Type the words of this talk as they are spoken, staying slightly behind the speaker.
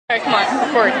Alright, come on,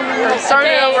 record.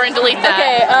 Start it over and delete that.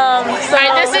 Okay,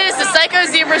 Alright, this is the Psycho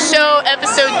Zebra Show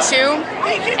episode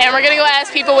 2, and we're gonna go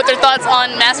ask people what their thoughts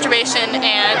on masturbation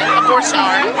and abortion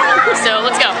are. So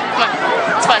let's go. Come on.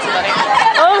 Let's find somebody.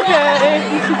 Okay.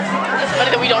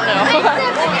 Somebody that we don't know.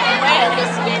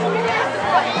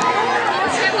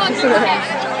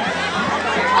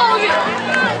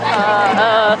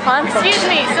 Excuse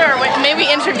me, sir, may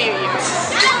we interview you?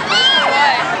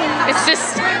 It's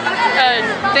just a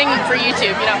thing for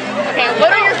YouTube, you know. Okay,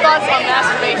 what are your thoughts on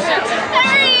masturbation?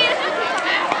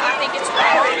 I think it's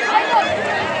wrong.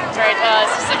 Right,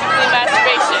 specifically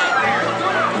masturbation.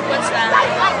 What's that?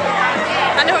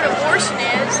 I know what abortion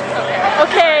is.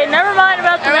 Okay, never mind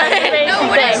about the masturbation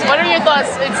No, thing. What are your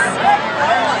thoughts? It's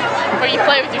where you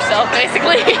play with yourself,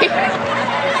 basically.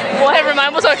 Well, never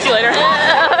mind, we'll talk to you later.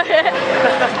 Well,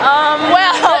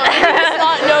 it's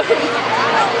not no.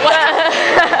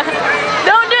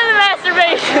 don't do the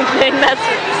masturbation thing. That's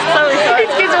so retarded.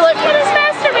 These kids are like, what is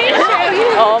masturbation?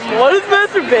 What is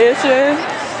masturbation?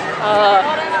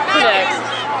 Next.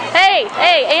 Hey,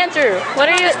 Andrew. What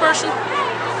are you? This person?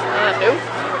 Who?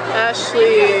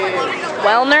 Ashley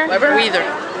Wellner? Weber? Weather.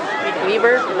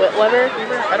 Weber? Weber?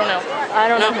 I don't know. I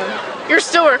don't know him. You're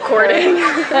still recording.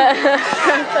 Okay,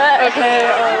 let's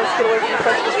get away from the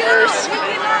questions first.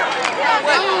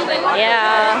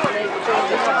 Yeah.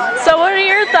 So what are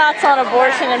your thoughts on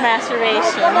abortion and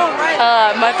masturbation?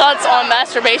 My thoughts on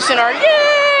masturbation are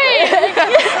yay!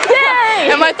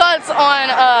 Yay! And my thoughts on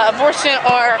abortion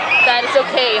are that it's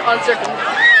okay on certain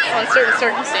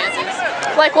circumstances.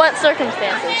 Like what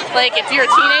circumstances? Like if you're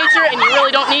a teenager and you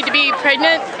really don't need to be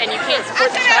pregnant and you can't support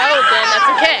the child, then that's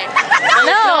okay.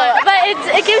 No, but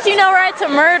it gives you no right to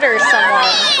murder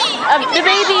someone. The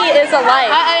baby is a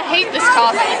life. I hate this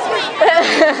topic.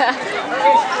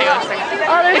 Hang on a second.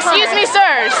 Oh, Excuse me,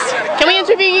 sirs. Can we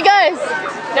interview you guys?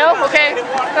 No? Okay.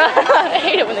 I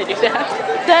hate it when they do that.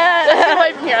 Get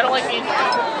away from here. I don't like being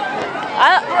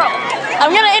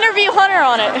I'm gonna interview Hunter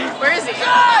on it. Where is he?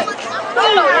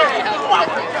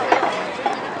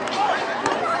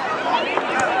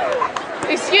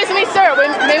 Excuse me, sir.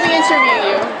 May we interview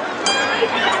you?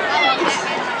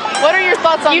 What are your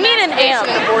thoughts on You need an amp.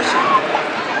 and abortion?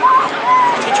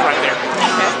 Teacher right there.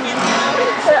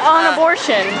 On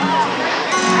abortion.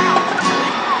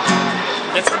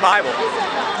 It's the Bible.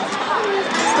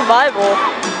 It's the Bible.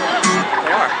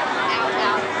 They are.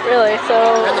 Really?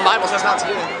 So And the Bible says not to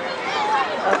do it.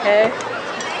 okay.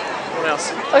 What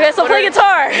else? Okay, so play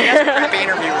guitar. Crappy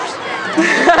interviewers.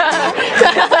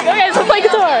 Okay, so play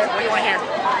guitar. What do you want to hear?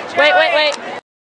 Wait.